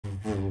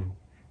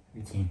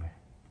Okay.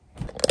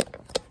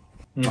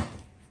 Can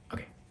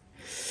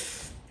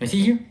I see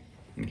you?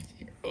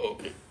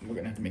 Okay, we're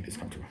gonna have to make this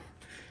comfortable.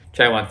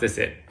 Chai wants to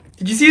sit.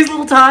 Did you see his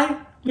little tie?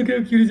 Look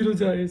how cute his little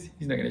tie is.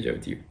 He's not gonna show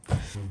it to you.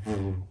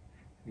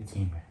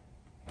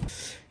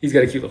 He's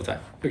got a cute little tie.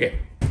 Okay.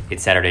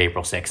 It's Saturday,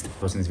 April 6th.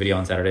 Posting this video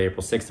on Saturday,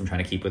 April 6th. I'm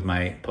trying to keep with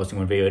my posting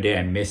one video a day.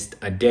 I missed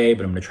a day,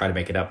 but I'm gonna try to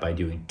make it up by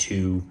doing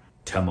 2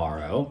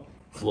 tomorrow.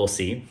 We'll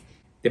see.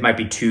 It might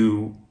be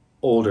 2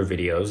 older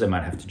videos. I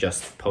might have to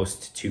just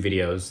post 2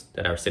 videos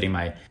that are sitting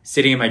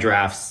in my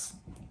drafts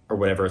or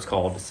whatever it's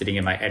called, sitting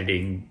in my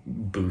editing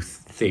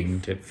booth thing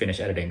to finish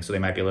editing. So they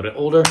might be a little bit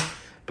older,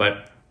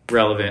 but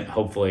relevant,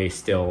 hopefully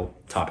still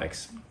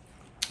topics.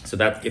 So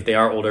that if they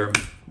are older,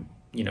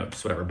 you know,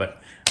 just whatever. But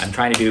I'm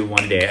trying to do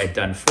 1 a day. I've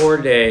done 4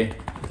 today.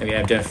 I mean,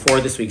 I've done 4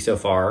 this week so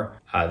far.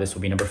 This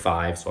will be number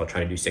 5. So I'll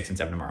try to do 6 and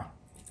 7 tomorrow.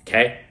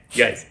 Okay,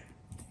 you guys.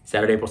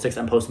 Saturday, April 6th.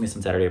 I'm posting this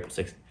on Saturday, April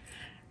 6th.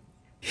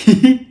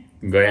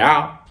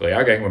 Goyard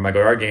Gang, with my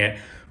Goyard Gang.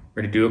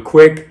 We're gonna do a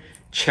quick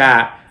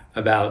chat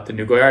about the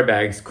new Goyard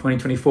bags,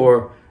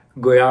 2024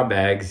 Goyard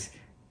bags,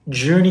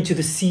 journey to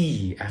the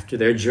sea after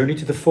their journey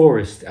to the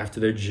forest,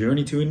 after their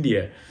journey to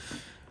India.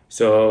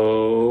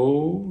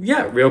 So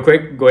yeah, real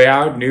quick,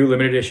 Goyard, new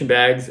limited edition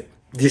bags,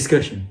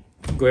 discussion.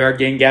 Goyard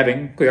Gang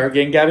Gabbing, Goyard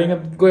Gang Gabbing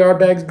of Goyard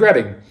bags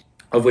grabbing,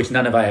 of which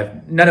none of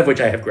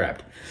which I have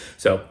grabbed.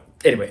 So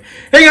anyway,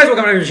 hey guys,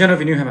 welcome back to the channel.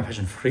 If you're new, I'm a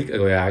fashion freak, a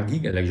Goyard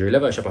geek, a luxury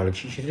lover, a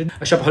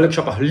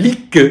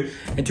shopaholic.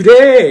 And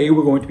today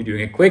we're going to be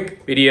doing a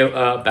quick video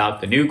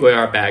about the new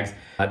Goyard bags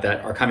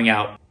that are coming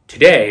out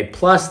today,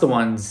 plus the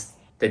ones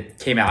that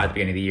came out at the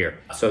beginning of the year.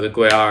 So the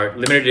Goyard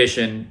limited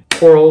edition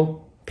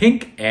coral,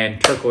 pink,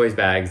 and turquoise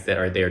bags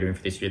that they are doing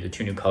for this year, the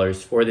 2 new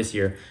colors for this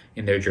year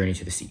in their journey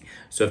to the sea.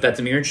 So if that's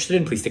something you're interested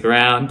in, please stick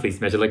around. Please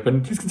smash the like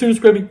button. Please consider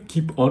subscribing.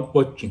 Keep on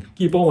watching.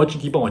 Keep on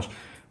watching. Keep on watching.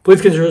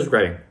 Please consider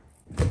subscribing.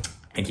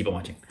 And keep on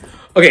watching.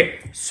 Okay,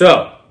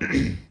 so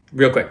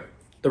real quick.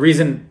 The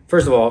reason,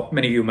 first of all,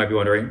 many of you might be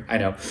wondering, I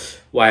know,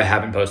 why I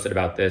haven't posted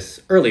about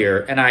this earlier.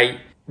 And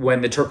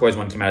when the turquoise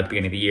one came out at the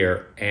beginning of the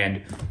year,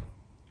 and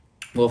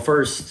well,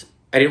 first,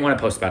 I didn't want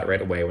to post about it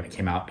right away when it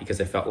came out because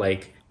I feel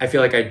like I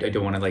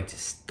don't want to like to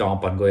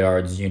stomp on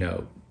Goyard's, you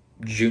know,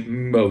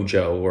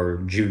 mojo or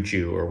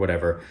juju or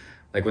whatever.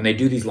 Like when they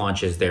do these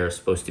launches, they're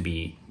supposed to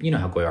be, you know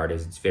how Goyard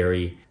is. It's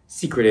very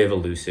secretive,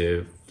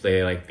 elusive.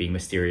 They like being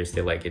mysterious.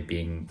 They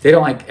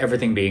don't like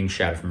everything being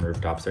shouted from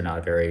rooftops. They're not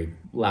a very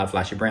loud,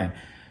 flashy brand.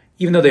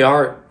 Even though they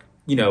are,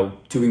 you know,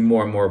 doing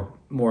more and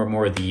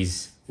more of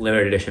these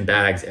limited edition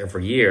bags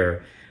every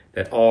year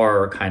that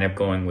are kind of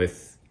going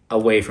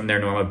away from their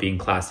norm of being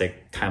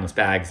classic, timeless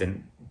bags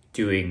and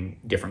doing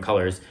different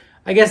colors.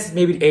 I guess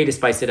maybe A, to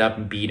spice it up,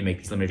 and B, to make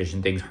these limited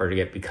edition things harder to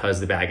get because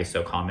the bag is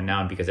so common now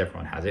and because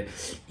everyone has it.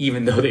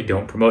 Even though they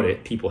don't promote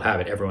it, people have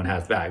it. Everyone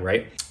has the bag,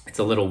 right? It's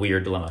a little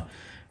weird dilemma.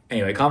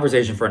 Anyway,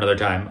 conversation for another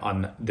time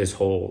on this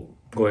whole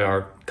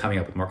Goyard coming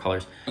up with more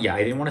colors. Yeah,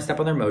 I didn't want to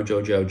step on their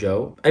mojo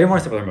jojo. I didn't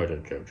want to step on their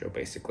mojo jojo,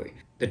 basically.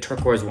 The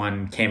turquoise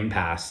one came and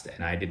passed,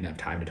 and I didn't have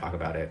time to talk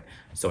about it.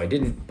 So I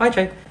didn't. Bye,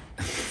 Chai.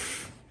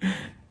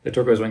 The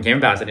turquoise one came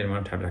and passed. I didn't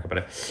have time to talk about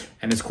it.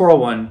 And this coral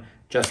one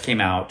just came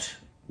out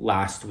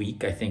last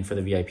week, I think, for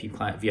the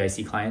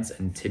VIC clients.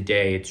 And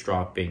today it's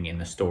dropping in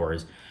the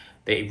stores.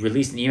 They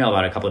released an email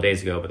about it a couple of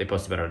days ago, but they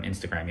posted about it on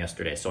Instagram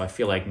yesterday. So I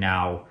feel like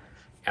now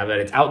that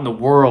it's out in the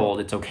world,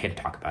 it's okay to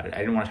talk about it. I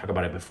didn't want to talk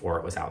about it before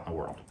it was out in the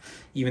world,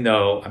 even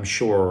though I'm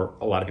sure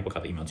a lot of people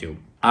got the email too.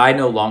 I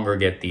no longer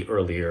get the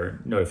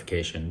earlier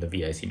notification, the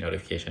VIC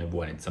notification of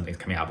when something's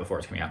coming out before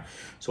it's coming out.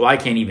 So I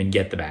can't even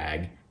get the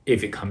bag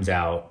if it comes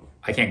out.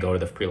 I can't go to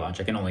the pre-launch.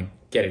 I can only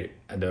get it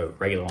at the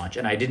regular launch.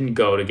 And I didn't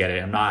go to get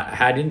it.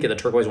 I didn't get the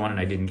turquoise one and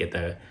I didn't get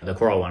the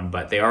coral one,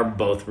 but they are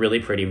both really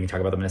pretty. We can talk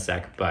about them in a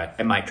sec, but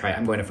I might try.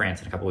 I'm going to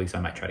France in a couple of weeks. So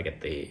I might try to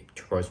get the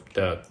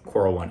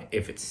coral one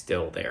if it's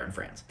still there in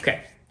France.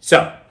 Okay.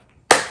 So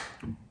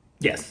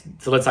yes.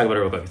 So let's talk about it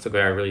real quick. So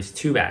Goyard released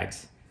 2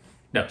 bags.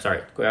 No,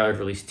 sorry. Goyard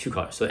released 2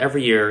 colors. So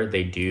every year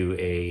they do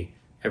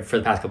for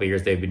the past couple of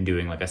years, they've been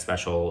doing like a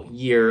special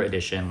year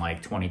edition,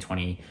 like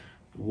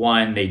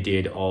 2021, they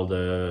did all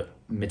the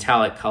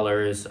metallic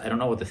colors. I don't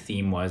know what the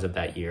theme was of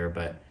that year,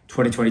 but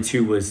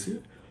 2022 was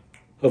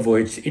a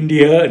voyage to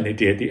India, and they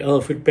did the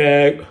elephant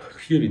bag,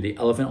 the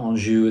elephant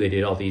anjou. They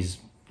did all these,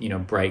 you know,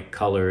 bright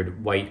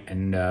colored white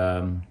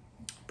and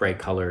bright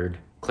colored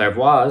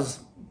clairvoise.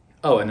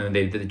 Oh, and then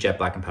they did the jet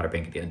black and powder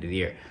pink at the end of the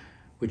year,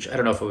 which I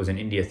don't know if it was an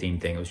India theme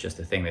thing. It was just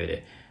a thing they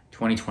did.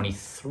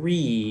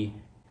 2023,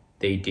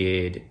 they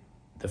did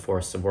the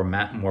forests of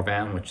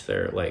Morvan, which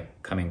they're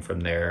like coming from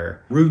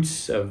their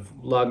roots of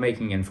log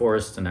making and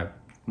forests and a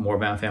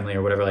Morvan family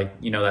or whatever, like,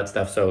 you know, that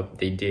stuff. So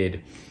they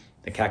did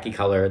the khaki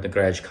color, the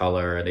grege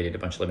color. They did a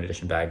bunch of limited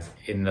edition bags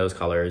in those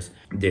colors,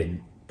 did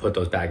put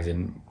those bags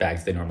in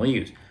bags they normally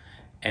use.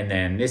 And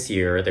then this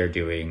year they're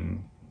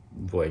doing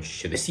Voyage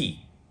to the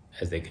Sea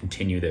as they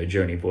continue their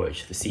journey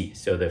voyage to the sea.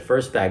 So the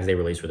first bags they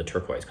released were the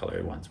turquoise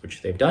colored ones,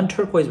 which they've done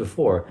turquoise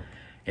before.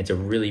 It's a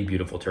really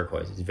beautiful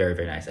turquoise. It's very,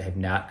 very nice. I have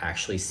not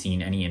actually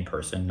seen any in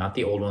person, not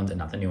the old ones and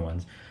not the new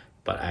ones,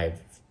 but I've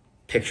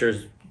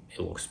pictures, it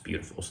looks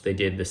beautiful. So they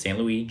did the St.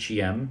 Louis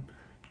GM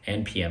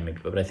and PM,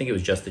 but I think it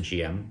was just the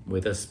GM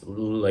with a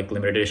like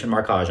limited edition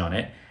marquage on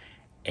it.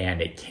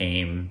 And it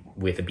came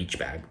with a beach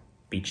bag,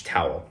 beach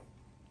towel,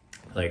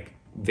 like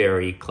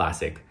very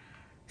classic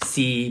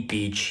sea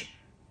beach,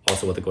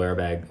 also what the Goyard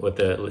bag, what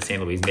the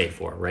St. Louis is made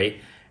for, right?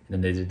 And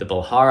then they did the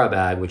Belhara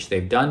bag, which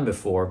they've done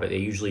before, but they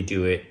usually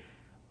do it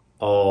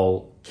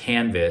all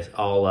canvas,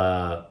 all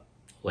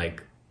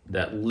like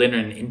that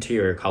linen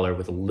interior color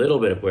with a little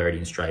bit of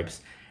goyardine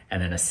stripes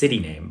and then a city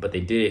name, but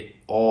they did it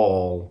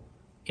all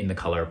in the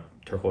color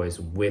turquoise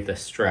with a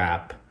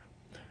strap,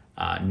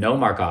 no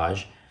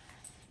marquage,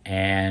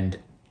 and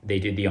they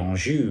did the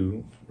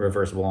anjou,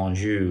 reversible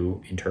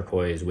anjou in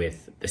turquoise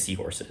with the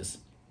seahorses,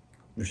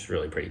 which is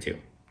really pretty too.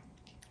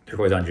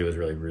 Turquoise anjou is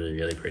really, really,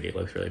 really pretty. It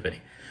looks really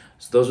pretty.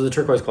 So those are the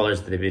turquoise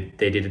colors that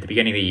they did at the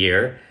beginning of the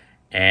year,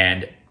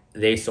 and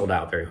they sold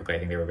out very quickly. I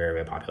think they were very,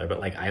 very popular. But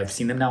like I have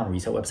seen them now on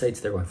resale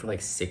websites. They're going for like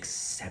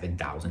 $6,000,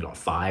 $7,000,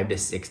 $5,000 to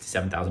 $6,000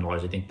 to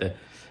 $7,000. I think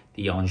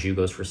the anjou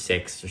goes for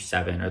 6 or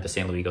 7, or the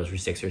St. Louis goes for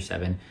 6 or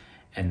 7,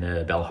 and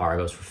the Belhara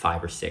goes for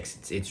 5 or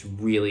 6. It's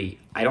really,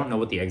 I don't know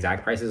what the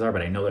exact prices are,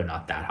 but I know they're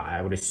not that high.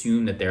 I would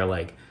assume that they're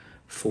like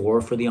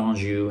 4 for the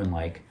anjou and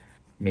like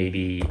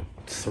maybe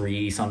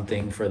 3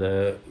 something for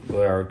the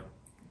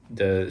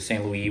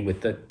St. Louis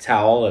with the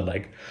towel, and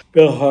like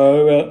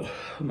Belhara,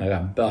 oh my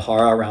god,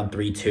 Belhara around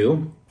 3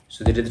 too.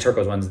 So they did the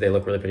turquoise ones. They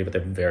look really pretty, but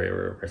they're very,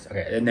 very pricey.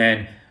 Okay, and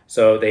then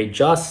so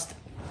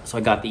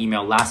I got the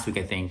email last week,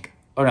 I think.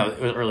 Oh no, it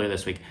was earlier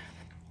this week,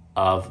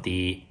 of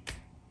the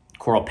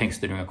coral pinks.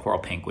 They're doing a coral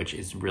pink, which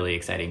is really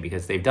exciting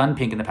because they've done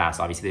pink in the past.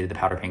 Obviously, they did the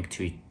powder pink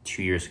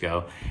two years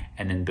ago,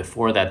 and then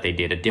before that, they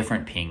did a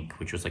different pink,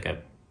 which was like a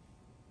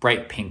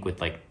bright pink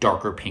with like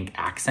darker pink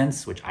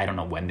accents, which I don't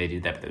know when they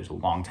did that, but it was a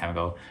long time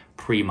ago,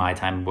 pre my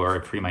time or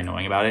pre my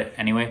knowing about it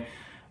anyway.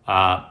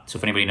 So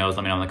if anybody knows,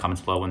 let me know in the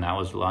comments below when that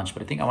was launched.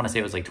 But I want to say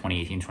it was like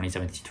 2018,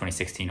 2017,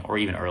 2016, or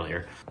even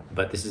earlier.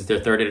 But this is their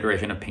third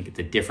iteration of pink. It's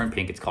a different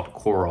pink. It's called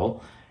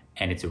Coral,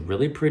 and it's a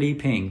really pretty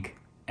pink.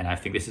 And I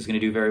think this is going to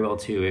do very well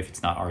too if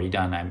it's not already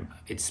done.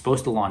 It's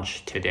supposed to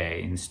launch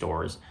today in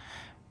stores,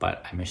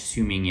 but I'm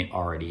assuming it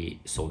already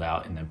sold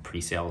out in the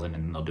pre-sales, and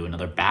then they'll do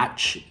another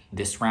batch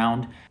this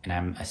round. And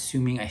I'm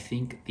assuming, I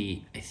think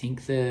the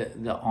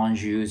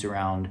anjou is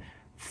around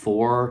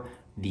 4.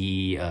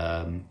 The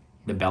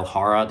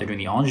Belhara, they're doing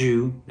the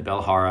anjou, the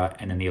Belhara,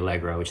 and then the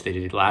Allegra, which they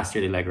did last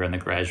year, the Allegra and the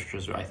Grege, which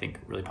was, I think,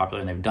 really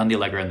popular. And they've done the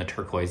Allegra and the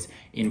turquoise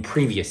in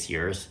previous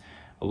years,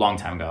 a long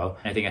time ago.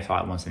 And I think I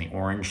saw it once in the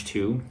orange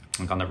too,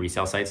 like on the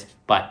resale sites.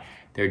 But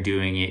they're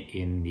doing it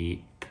in the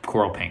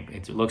coral pink.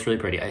 It looks really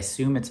pretty. I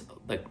assume it's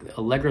like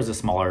Allegra is a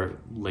smaller,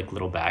 like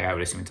little bag. I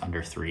would assume it's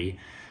under 3,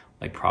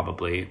 like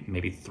probably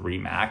maybe 3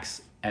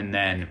 max. And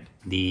then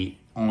the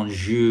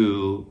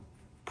anjou,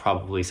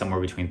 probably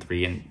somewhere between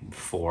 3 and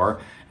 4,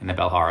 and the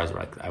Belhara is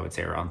like, I would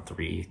say around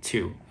 3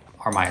 too,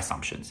 are my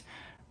assumptions.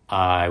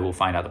 I will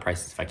find out the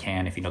prices if I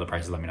can. If you know the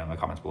prices, let me know in the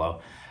comments below.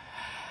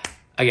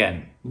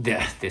 Again,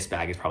 this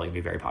bag is probably going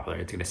to be very popular.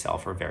 It's going to sell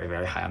for very,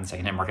 very high on the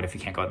secondhand market if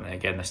you can't go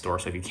and get in the store.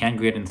 So if you can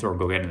get it in the store,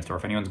 go get it in the store.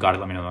 If anyone's got it,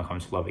 let me know in the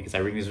comments below, because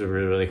I think this is a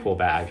really, really cool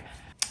bag.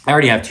 I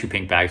already have 2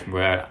 pink bags from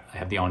Goyard. I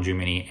have the Anjou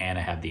Mini and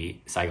I have the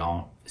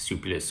Saigon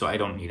Supulus, so I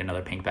don't need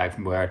another pink bag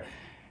from Goyard.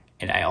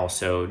 And I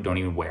also don't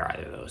even wear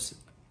either of those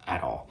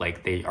at all.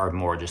 Like, they are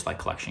more just like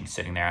collection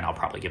sitting there, and I'll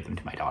probably give them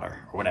to my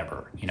daughter or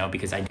whatever, you know,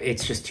 because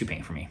it's just too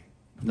pink for me.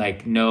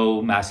 Like,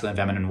 no masculine,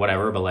 feminine,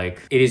 whatever, but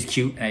like, it is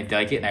cute and I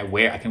like it, and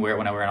I can wear it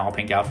when I wear an all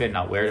pink outfit, and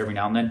I'll wear it every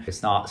now and then.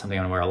 It's not something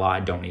I'm gonna wear a lot. I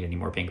don't need any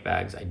more pink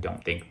bags, I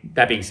don't think.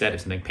 That being said,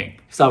 if something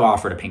pink, if someone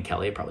offered a pink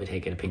Kelly, I'd probably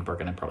take it. A pink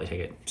Birkin, I'd probably take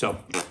it. So,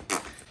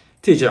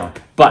 to each their own.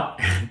 But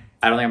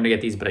I don't think I'm gonna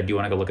get these, but I do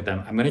wanna go look at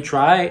them. I'm gonna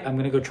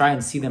go try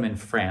and see them in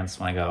France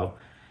when I go.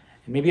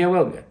 And maybe I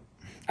will.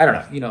 I don't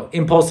know, you know,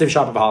 impulsive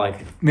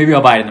shopaholic. Maybe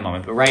I'll buy it in the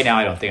moment, but right now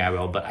I don't think I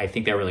will. But I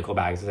think they're really cool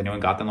bags. Has anyone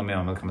got them? Let me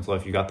know in the comments below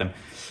if you got them.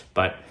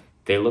 But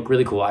they look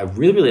really cool. I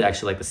really, really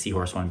actually like the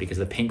seahorse one, because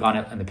the pink on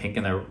it and the pink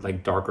and the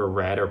like darker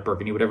red or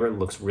burgundy, whatever, it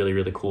looks really,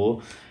 really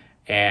cool.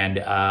 And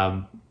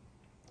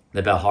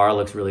the Belhara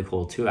looks really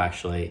cool too,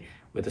 actually,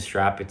 with the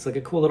strap. It's like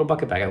a cool little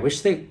bucket bag. I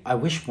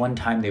wish one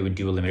time they would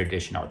do a limited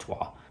edition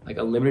Artois. Like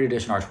a limited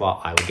edition Artois,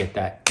 I would get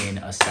that in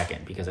a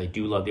second, because I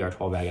do love the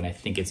Artois bag, and I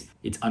think it's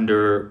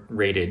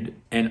underrated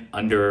and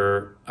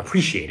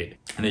underappreciated.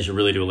 And they should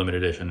really do a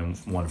limited edition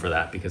one for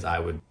that, because I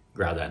would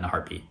grab that in a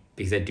heartbeat,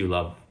 because I do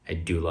love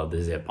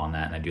the zip on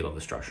that, and I do love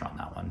the structure on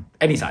that one.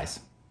 Any size,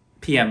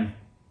 PM,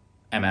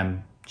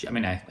 MM. I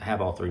mean, I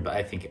have all 3, but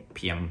I think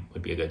PM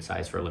would be a good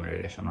size for a limited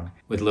edition one,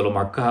 with a little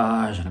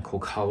marquage and a cool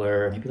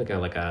color, maybe like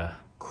a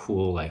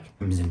cool like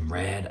crimson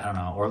red, I don't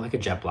know, or like a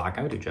jet black.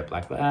 I would do jet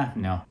black, but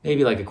no,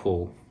 maybe like a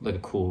cool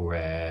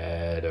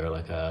red, or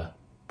like a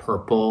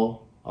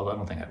purple. Although I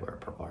don't think I'd wear a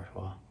purple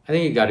Artois. I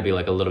think it got to be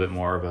like a little bit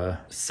more of a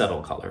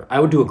subtle color. I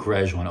would do a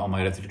Grege one. Oh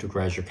my god, if I do a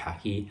Grege or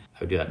khaki, I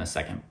would do that in a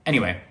second.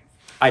 Anyway,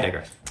 I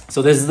digress.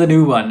 So this is the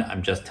new one.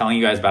 I'm just telling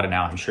you guys about it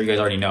now. I'm sure you guys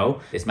already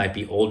know. This might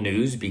be old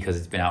news because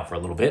it's been out for a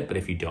little bit, but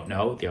if you don't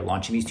know, they're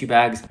launching these 2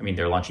 bags. I mean,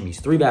 they're launching these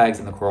 3 bags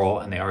in the coral,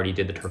 and they already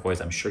did the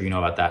turquoise. I'm sure you know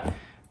about that.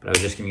 But I was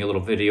just giving you a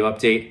little video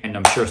update, and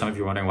I'm sure some of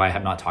you are wondering why I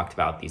have not talked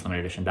about these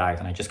limited edition bags,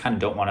 and I just kind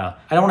of don't want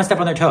to step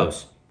on their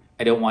toes.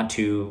 I don't want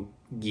to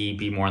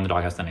be more in the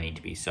doghouse than I need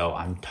to be. So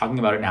I'm talking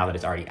about it now that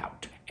it's already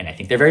out. And I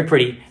think they're very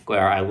pretty.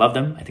 Goyard, I love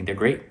them. I think they're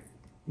great.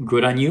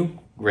 Good on you.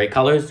 Great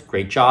colors.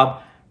 Great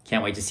job.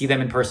 Can't wait to see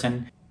them in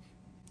person.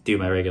 Do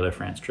my regular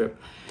France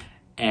trip.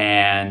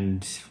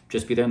 And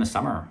just be there in the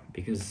summer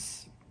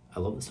because I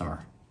love the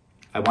summer.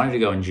 I wanted to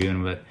go in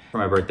June for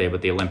my birthday,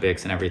 but the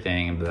Olympics and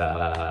everything, and blah,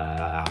 blah,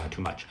 blah, blah,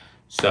 too much.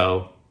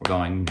 So we're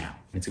going now.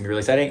 It's gonna be really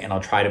exciting, and I'll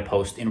try to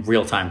post in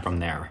real time from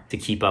there to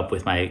keep up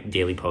with my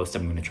daily posts.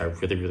 I'm gonna try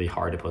really, really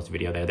hard to post a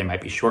video there. They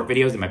might be short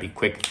videos, they might be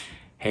quick.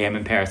 Hey, I'm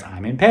in Paris,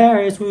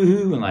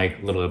 woohoo, and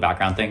like a little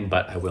background thing,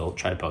 but I will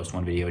try to post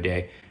 1 video a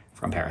day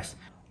from Paris.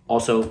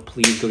 Also,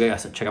 please go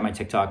check out my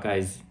TikTok,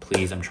 guys.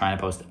 Please, I'm trying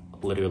to post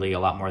literally a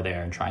lot more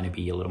there and trying to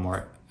be a little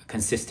more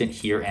consistent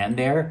here and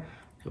there.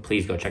 So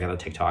please go check out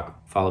the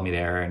TikTok, follow me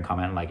there, and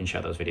comment, like, and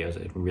share those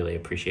videos. I really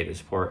appreciate the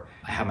support.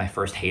 I have my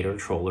first hater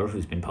troller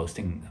who's been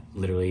posting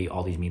literally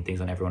all these mean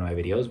things on every one of my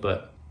videos,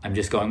 but I'm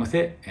just going with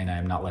it and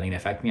I'm not letting it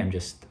affect me. I'm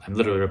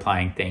literally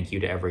replying thank you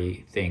to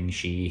everything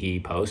he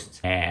posts,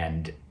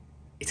 and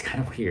it's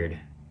kind of weird,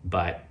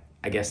 but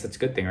I guess that's a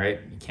good thing, right?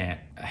 You can't,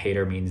 a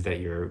hater means that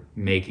you're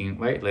making,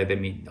 right? Like they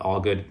mean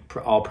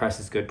all press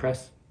is good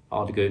press,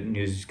 all the good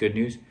news is good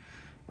news,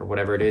 or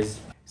whatever it is.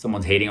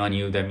 Someone's hating on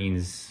you, that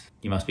means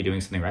you must be doing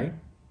something right?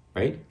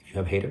 If you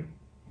have a hater,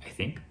 I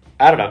think.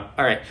 I don't know.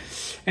 All right.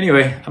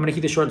 Anyway, I'm gonna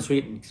keep this short and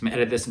sweet. I'm gonna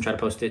edit this and try to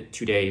post it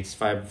today. It's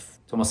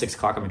almost 6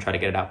 o'clock. I'm gonna try to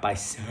get it out by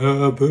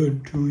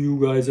 7 to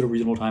you guys at a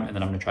reasonable time. And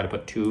then I'm gonna try to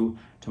put 2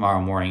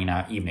 tomorrow morning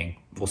and evening.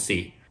 We'll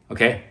see.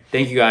 Okay.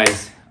 Thank you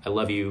guys. I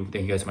love you.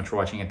 Thank you guys so much for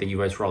watching, and thank you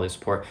guys for all the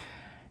support.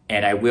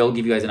 And I will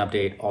give you guys an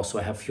update. Also,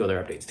 I have a few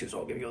other updates too, so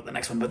I'll give you the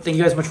next one. But thank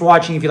you guys so much for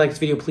watching. If you like this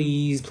video,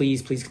 please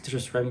consider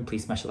subscribing.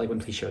 Please smash the like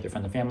button. Please share with your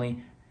friends and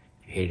family.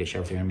 If you hated it,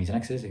 share with your enemies and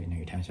exes. If you know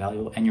your time is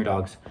valuable, and your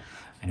dogs.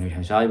 I know your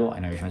time is valuable. I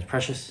know your time is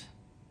precious.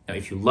 Now,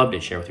 if you loved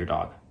it, share with your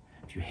dog.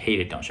 If you hate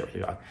it, don't share with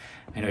your dog.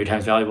 I know your time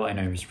is valuable. I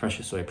know yours is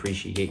precious, so I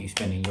appreciate you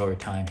spending your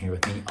time here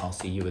with me. I'll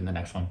see you in the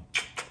next one.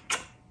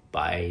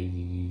 Bye.